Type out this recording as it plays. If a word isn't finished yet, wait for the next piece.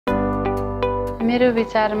मेरो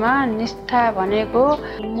विचारमा निष्ठा भनेको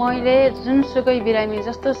मैले जुनसुकै बिरामी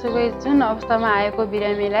जस्तोसुकै जुन अवस्थामा आएको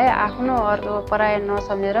बिरामीलाई आफ्नो अर्को पराय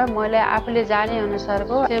नसम्झेर मैले आफूले जाने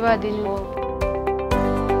अनुसारको सेवा दिनु हो।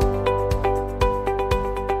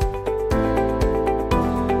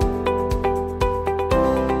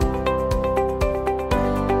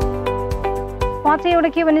 उहाँ चाहिँ एउटा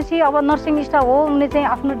के भनेपछि अब नर्सिङ स्टाफ हो, उनले चाहिँ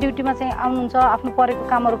आफ्नो ड्युटीमा चाहिँ आउनुहुन्छ, आफ्नो परेको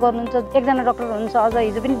कामहरू गर्नुहुन्छ। एकजना डक्टर हुनुहुन्छ, अझ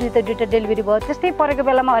हिजो पनि दुईटा डेलिभरी भयो। त्यस्तै परेको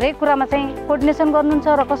बेलामा हरेक कुरामा चाहिँ कोअर्डिनेसन गर्नुहुन्छ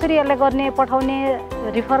र कसरी यसलाई गर्ने, पठाउने,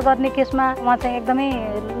 रिफर गर्ने केसमा उहाँ चाहिँ एकदमै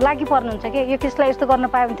लागि पर्नुहुन्छ कि यो केसलाई यस्तो गर्न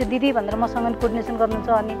पायो भने दिदी भनेर मसँग कोअर्डिनेसन गर्नुहुन्छ।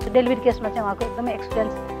 अनि डेलिभरी केसमा चाहिँ उहाँको एकदमै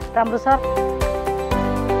एक्सपिरियन्स राम्रो छ।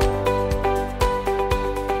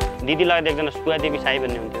 दिदीलाई एकजना सुवादेवी साई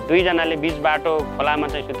भन्ने हुन्थ्यो। दुईजनाले बीच बाटो खोलामा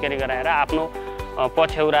चाहिँ सुत्केरी गराएर आफ्नो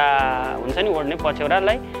पछ्यौरा हुन्छ नि ओढ्ने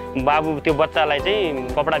पछ्यौरालाई बाबु त्यो बच्चालाई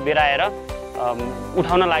चाहिँ कपडा बेराएर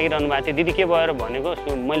उठाउन लागिरहनु भएको थियो। दिदी के भयो भनेको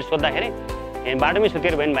मैले सोद्धाखेरि बाटोमै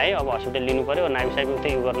सुत्केरी भयो नि भाइ, अब हस्पिटल लिनु पऱ्यो, नाभी साइबी उतै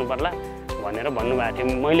यो गर्नु पर्ला भनेर भन्नुभएको थियो।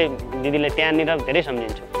 मैले दिदीलाई त्यहाँनिर धेरै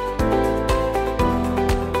सम्झिन्छु।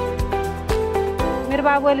 मेरो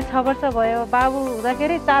बाबु अहिले 6 वर्ष भयो। बाबु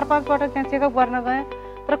हुँदाखेरि 4-5 पटक त्यहाँ चेकअप गर्न गएँ,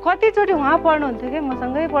 तर कतिचोटि उहाँ पढ्नुहुन्थ्यो कि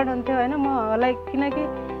मसँगै पढ्नुहुन्थ्यो होइन। मलाई किनकि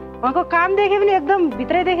उहाँको काम देखेँ पनि एकदम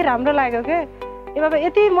भित्रैदेखि राम्रो लाग्यो क्या। ए बाबा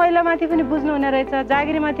यति महिलामाथि पनि बुझ्नुहुने रहेछ,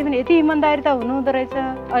 जागिरीमाथि पनि यति इमान्दारिता हुनुहुँदो रहेछ।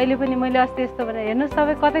 अहिले पनि मैले अस्ति यस्तो भने हेर्नुहोस्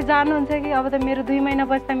तपाईँ कतै जानुहुन्छ कि अब त मेरो 2 महिना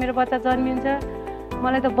पछि त मेरो बच्चा जन्मिन्छ,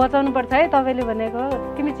 मलाई त बचाउनु पर्छ है तपाईँले भनेको,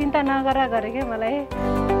 तिमी चिन्ता नगरा गरे क्या मलाई।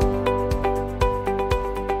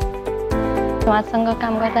 उहाँसँग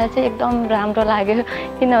काम गर्दा चाहिँ एकदम राम्रो लाग्यो,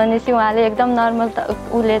 किनभने चाहिँ उहाँले एकदम नर्मल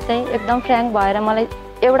उसले चाहिँ एकदम फ्र्याङ्क भएर मलाई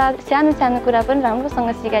एउटा सानो कुरा पनि राम्रोसँग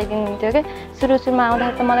सिकाइदिनुहुन्थ्यो क्या। सुरुमा आउँदा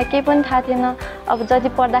त मलाई केही पनि थाहा थिएन, अब जति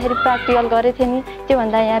पढ्दाखेरि प्र्याक्टिकल गरेको थिएँ नि,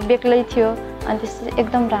 त्योभन्दा यहाँ बेग्लै थियो। अनि त्यसरी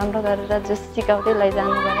एकदम राम्रो गरेर जो सिकाउँदै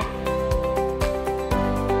लैजानु भयो।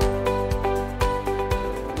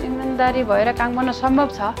 इमान्दारी भएर काम गर्न सम्भव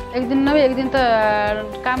छ। एक दिन नभए एक दिन त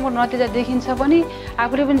कामको नतिजा देखिन्छ पनि,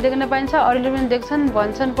 आफूले पनि देख्न पाइन्छ, अरूले पनि देख्छन्,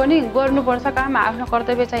 भन्छन् पनि। गर्नुपर्छ काम, आफ्नो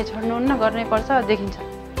कर्तव्य चाहिँ छोड्नुहुन्न, गर्नै पर्छ,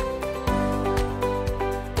 देखिन्छ।